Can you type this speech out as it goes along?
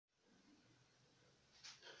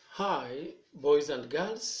Hi, boys and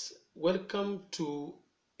girls. Welcome to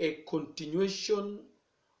a continuation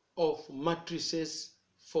of Matrices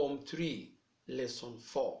Form 3, Lesson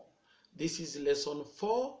 4. This is Lesson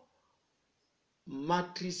 4,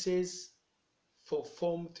 Matrices for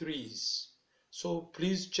Form 3s. So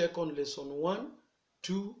please check on Lesson 1,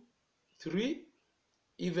 2, 3,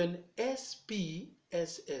 even SPSS1.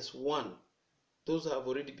 Those have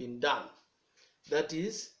already been done. That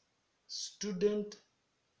is Student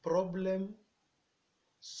Problem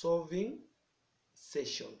Solving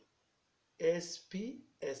Session.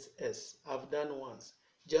 SPSS I've done once,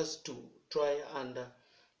 just to try and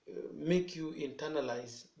make you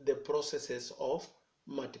internalize the processes of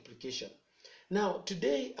multiplication. Now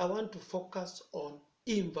today I want to focus on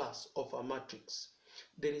inverse of a matrix.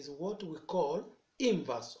 There is what we call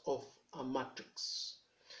inverse of a matrix.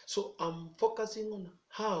 So I'm focusing on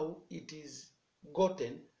how it is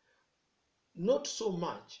gotten, not so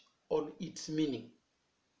much on its meaning.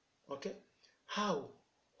 Okay, how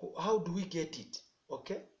do we get it?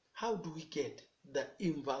 Okay, how do we get the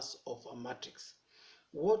inverse of a matrix?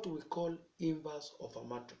 What we call inverse of a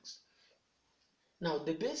matrix. Now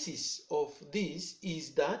the basis of this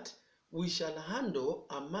is that we shall handle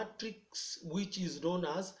a matrix which is known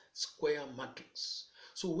as square matrix.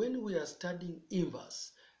 So when we are studying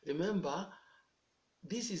inverse, remember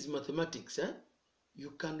this is mathematics.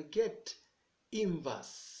 You can get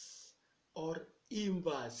inverse or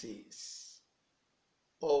inverses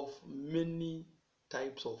of many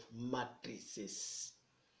types of matrices.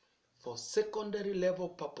 For secondary level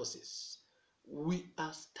purposes, we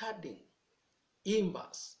are studying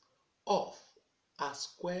inverse of a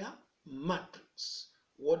square matrix.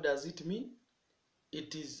 What does it mean?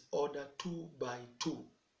 It is order 2 by 2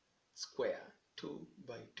 square, 2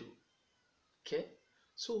 by 2. Okay,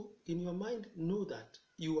 so in your mind, know that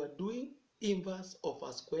you are doing inverse of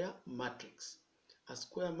a square matrix. A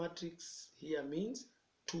square matrix here means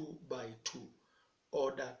 2 by 2,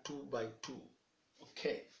 order 2 by 2.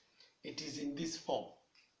 Okay, it is in this form.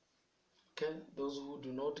 Okay, those who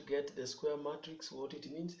do not get the square matrix, what it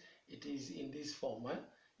means, it is in this form.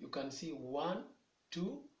 You can see 1,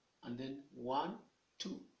 2, and then 1,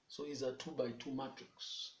 2. So it's a 2 by 2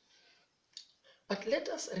 matrix. But let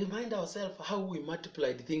us remind ourselves how we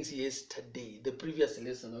multiplied things yesterday, the previous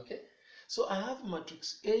lesson. Okay, so I have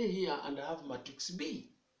matrix A here and I have matrix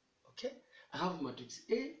B. Okay, I have matrix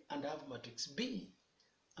A and I have matrix B.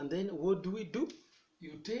 And then what do?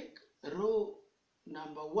 You take row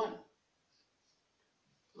number 1,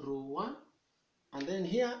 row 1, and then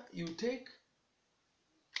here you take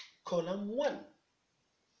column 1.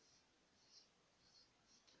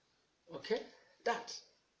 Okay, that.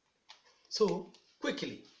 So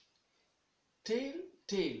quickly, tail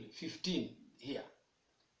 15 here,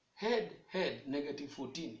 head negative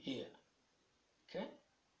 14 here. Okay,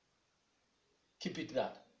 keep it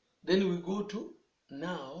that. Then we go to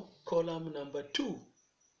now column number 2,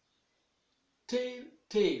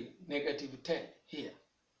 tail negative 10 here,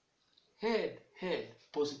 head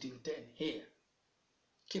positive 10 here.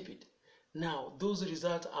 Keep it. Now those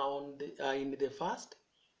results are in the first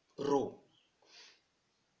row.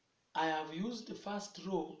 I have used the first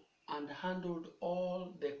row and handled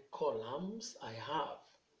all the columns I have.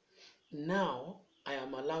 Now I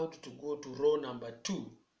am allowed to go to row number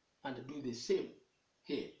 2 and do the same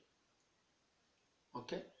here.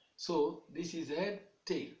 Okay, so this is head,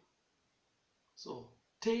 tail. So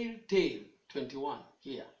tail 21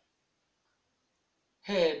 here,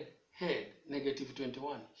 head negative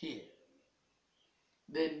 21 here,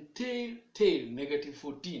 then tail negative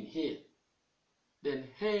 14 here, then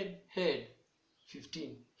head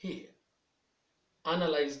 15 here.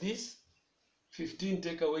 Analyze this. 15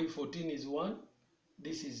 take away 14 is 1.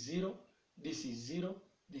 This is 0. This is 0.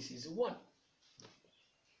 This is 1.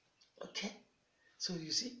 Okay, so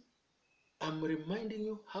you see, I'm reminding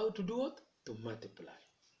you how to do what? To multiply.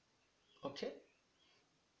 Okay,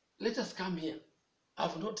 let us come here.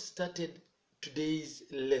 I've not started today's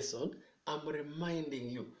lesson. I'm reminding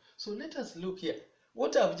you. So let us look here.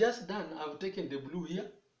 What I've just done, I've taken the blue here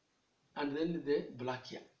and then the black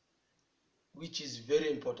here, which is very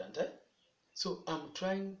important. So I'm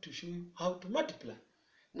trying to show you how to multiply.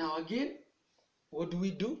 Now again, what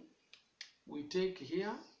do? We take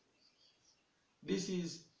here, this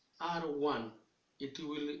is R1. It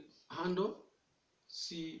will handle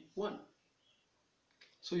C1.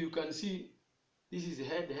 So you can see this is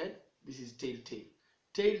head, this is tail.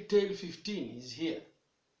 Tail 15 is here.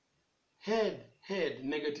 Head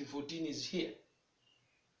negative 14 is here.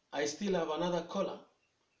 I still have another column.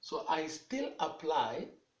 So I still apply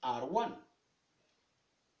R1.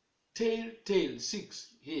 tail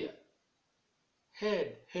 6 here,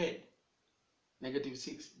 head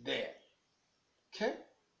 -6 there. Okay,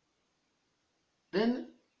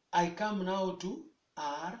 then I come now to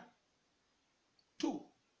R2.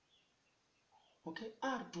 Okay,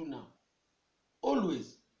 R2 now.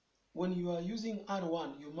 Always when you are using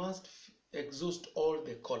R1, you must exhaust all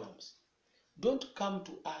the columns. Don't come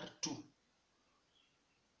to R2.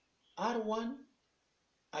 R1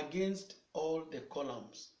 against all the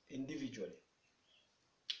columns individually.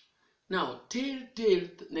 Now, tail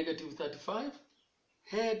 -35,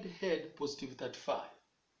 head +35.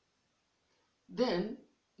 Then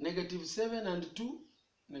 -7 and 2,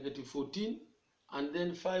 -14, and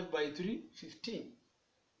then 5 by 3, 15.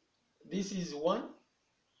 This is 1,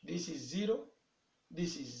 this is 0,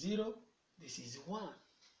 this is 0, this is 1.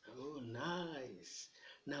 Oh, nice.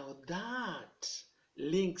 Now that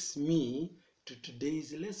links me to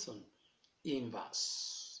today's lesson,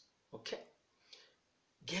 inverse. Okay,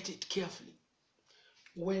 get it carefully.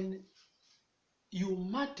 When you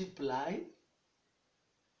multiply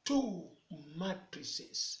two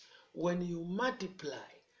matrices, when you multiply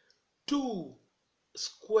two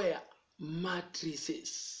square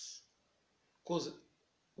matrices, because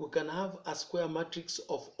we can have a square matrix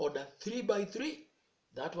of order 3 by 3.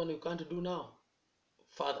 That one you can't do now.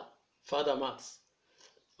 Further maths.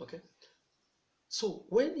 Okay, so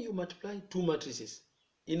when you multiply two matrices,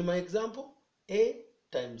 in my example, A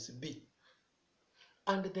times B,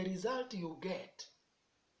 and the result you get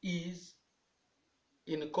is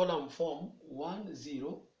in column form 1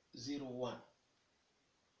 0 0 1.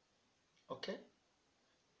 Okay,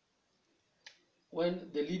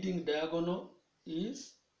 when the leading diagonal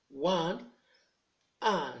is 1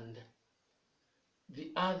 and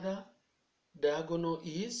the other diagonal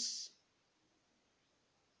is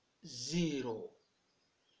 0.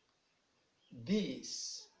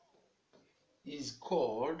 This is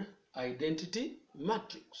called identity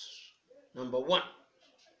matrix. Number 1.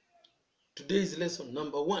 Today's lesson,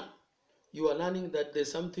 number 1. You are learning that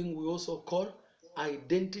there's something we also call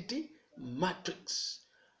identity matrix.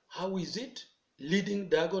 How is it? Leading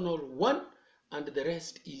diagonal 1 and the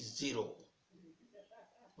rest is 0.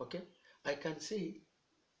 Okay, I can say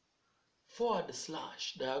 /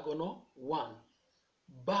 diagonal 1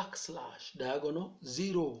 / diagonal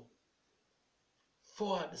 0 /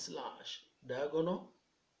 diagonal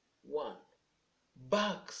 1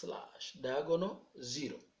 / diagonal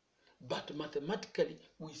 0. But mathematically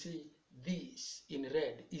we say this in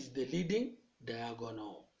red is the leading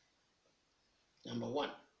diagonal. Number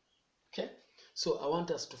 1. Okay, so I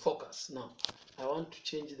want us to focus now. I want to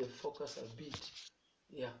change the focus a bit.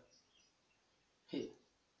 Yeah, here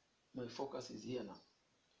my focus is here now.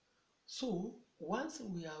 So once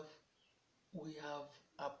we have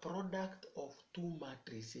a product of two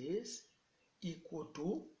matrices equal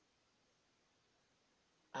to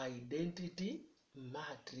identity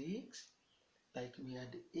matrix, like we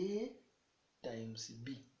had A times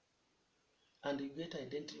B, and you get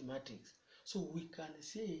identity matrix. So we can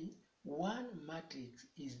say one matrix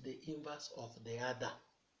is the inverse of the other.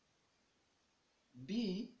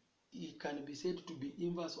 B, it can be said to be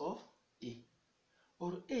inverse of A,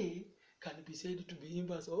 or A can be said to be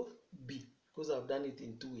inverse of B, because I've done it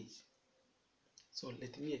in 2 ways. So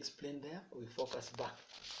let me explain there. We focus back.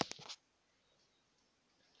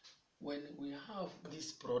 When we have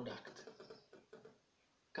this product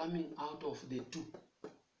coming out of the 2,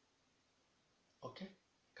 okay,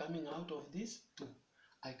 coming out of this 2,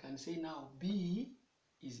 I can say now B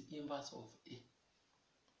is inverse of A.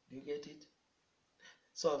 Do you get it?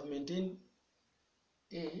 So I've maintained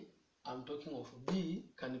A, I'm talking of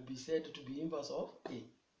B can be said to be inverse of A.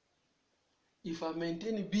 If I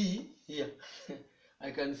maintain B here,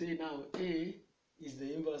 I can say now A is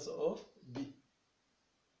the inverse of B.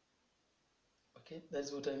 Okay,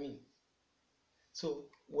 that's what I mean. So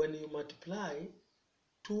when you multiply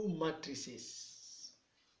two matrices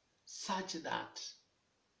such that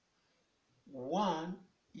one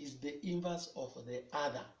is the inverse of the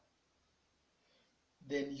other,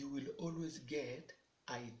 then you will always get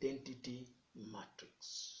identity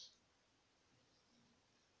matrix.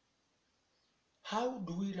 How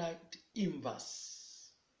do we write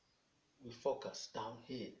inverse? We focus down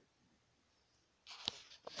here.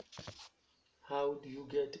 How do you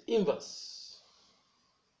get inverse?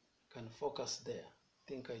 You can focus there. I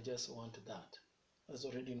think I just want that. That's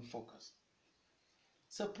already in focus.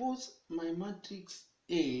 Suppose my matrix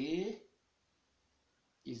A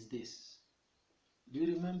is this. Do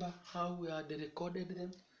you remember how we had recorded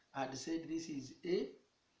them? I had said this is A,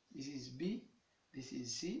 this is B, this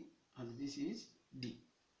is C, and this is D.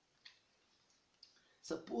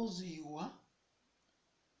 Suppose your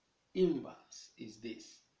inverse is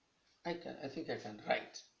this. I think I can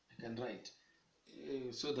write.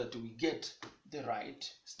 So that we get the right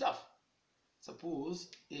stuff. Suppose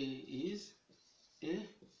A is A,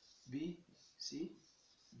 B, C,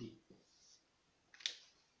 D.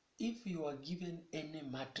 If you are given any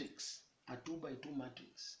matrix, a 2 by 2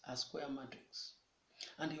 matrix, a square matrix,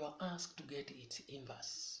 and you are asked to get its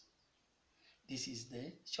inverse, this is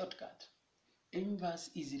the shortcut.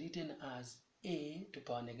 Inverse is written as A to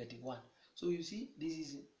power negative 1. So you see, this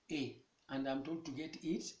is A, and I'm told to get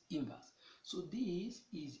its inverse. So this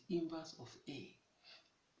is inverse of A.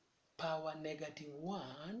 Power negative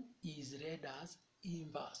 1 is read as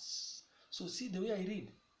inverse. So see the way I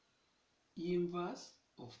read, inverse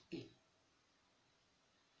of A.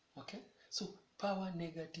 Okay, so power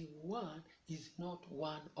negative 1 is not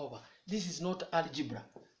 1 over. This is not algebra.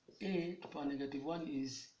 A to power negative 1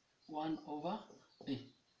 is 1 over A.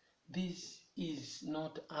 This is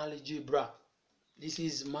not algebra. This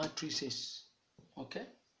is matrices. Okay,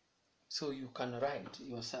 so you can write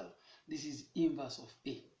yourself. This is inverse of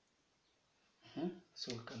A.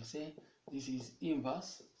 So you can say this is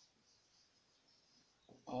inverse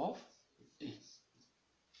of A.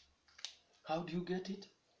 How do you get it?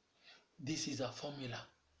 This is a formula.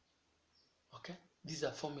 Okay, this is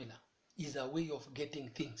a formula. Is a way of getting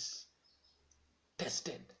things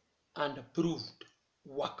tested and proved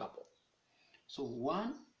workable. So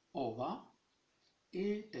 1 over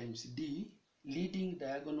A times D, leading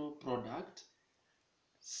diagonal product,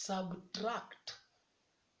 subtract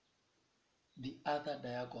the other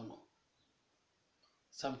diagonal.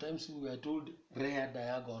 Sometimes we are told rear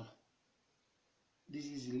diagonal. This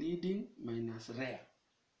is leading minus rear.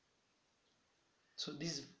 So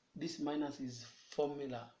this minus is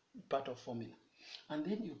formula, part of formula. And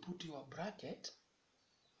then you put your bracket.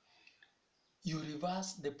 You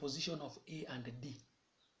reverse the position of A and D.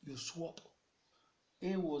 You swap.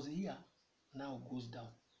 A was here, now goes down.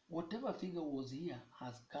 Whatever figure was here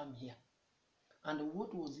has come here. And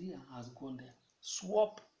what was here has gone there.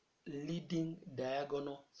 Swap leading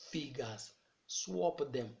diagonal figures.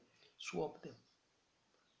 Swap them.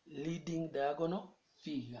 Leading diagonal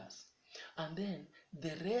figures. And then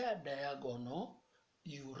the rear diagonal,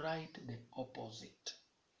 you write the opposite.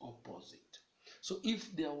 So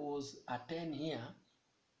if there was a 10 here,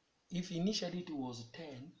 if initially it was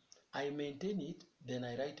 10, I maintain it, then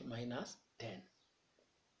I write minus 10.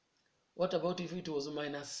 What about if it was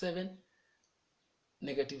minus 7,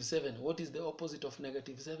 negative 7? What is the opposite of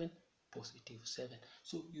negative 7? Positive 7.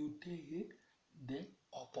 So you take the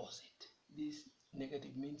opposite. This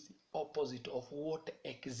negative means opposite of what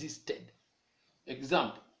existed.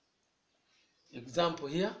 Example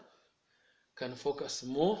here, can focus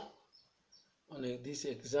more on this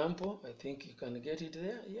example. I think you can get it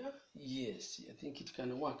there. Yeah, yes, I think it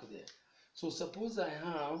can work there. So suppose I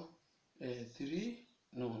have 3,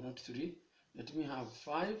 no, not 3, let me have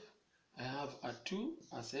 5, I have a 2,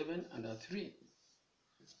 a 7, and a 3.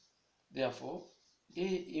 Therefore,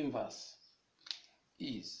 A inverse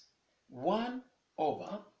is 1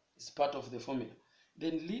 over, is part of the formula.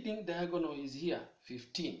 Then leading diagonal is here,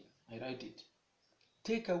 15. I write it.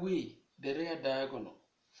 Take away the rear diagonal,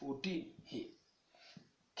 14 here.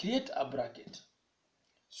 Create a bracket.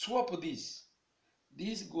 Swap this.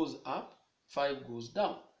 This goes up, 5 goes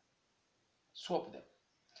down. Swap them.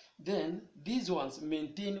 Then these ones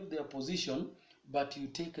maintain their position, but you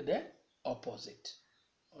take the opposite.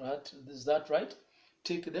 Alright, is that right?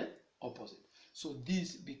 Take the opposite. So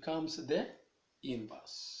this becomes the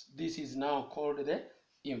inverse. This is now called the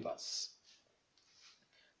inverse.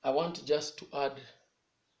 I want just to add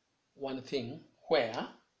one thing where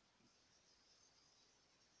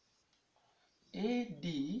AD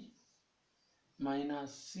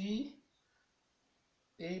minus CB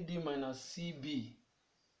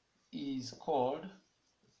is called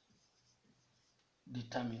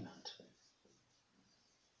determinant.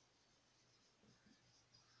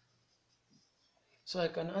 So I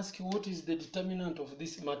can ask you, what is the determinant of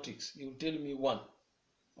this matrix? You tell me 1.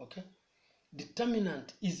 Okay?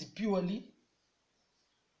 Determinant is purely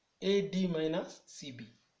AD minus CB.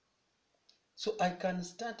 So I can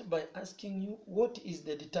start by asking you, what is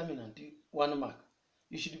the determinant? 1 mark.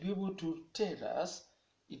 You should be able to tell us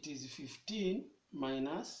it is 15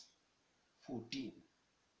 minus 14.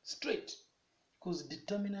 Straight. Because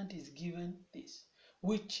determinant is given this,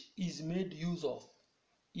 which is made use of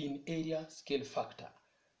in area scale factor.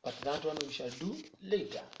 But that one we shall do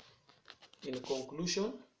later. In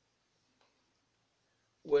conclusion,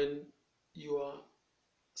 when you are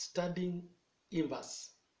studying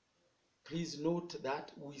inverse, please note that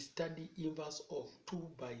we study inverse of 2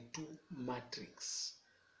 by 2 matrix.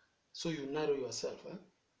 So you narrow yourself.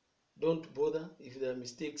 Don't bother if there are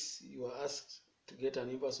mistakes. You are asked to get an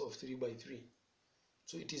inverse of 3 by 3.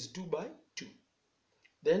 So it is 2 by 2.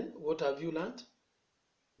 Then what have you learned?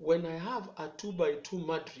 When I have a 2 by 2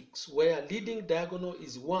 matrix where leading diagonal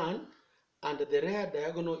is 1 and the rear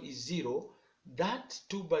diagonal is 0, that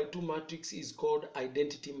 2 by 2 matrix is called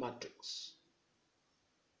identity matrix.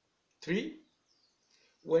 3.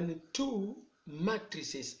 When two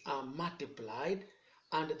matrices are multiplied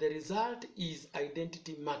and the result is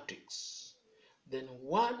identity matrix, then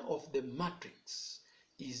one of the matrix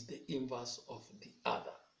is the inverse of the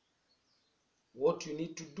other. What you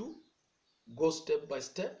need to do, go step by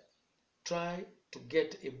step, try to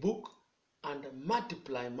get a book and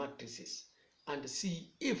multiply matrices and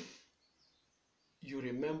see if you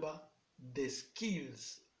remember the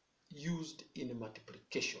skills used in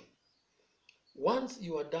multiplication. Once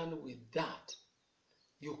you are done with that,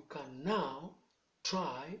 you can now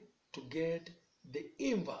try to get the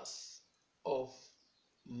inverse of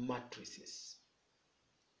matrices.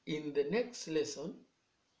 In the next lesson,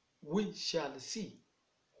 we shall see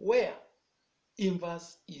where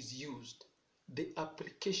inverse is used, the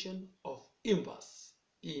application of inverse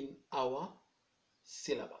in our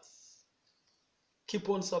syllabus. Keep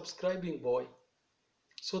on subscribing, boy,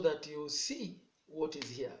 so that you see what is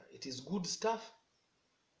here. It is good stuff.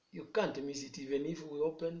 You can't miss it. Even if we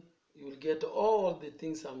open, you will get all the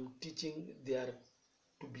things I'm teaching there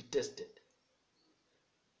to be tested.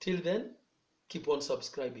 Till then, keep on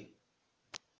subscribing.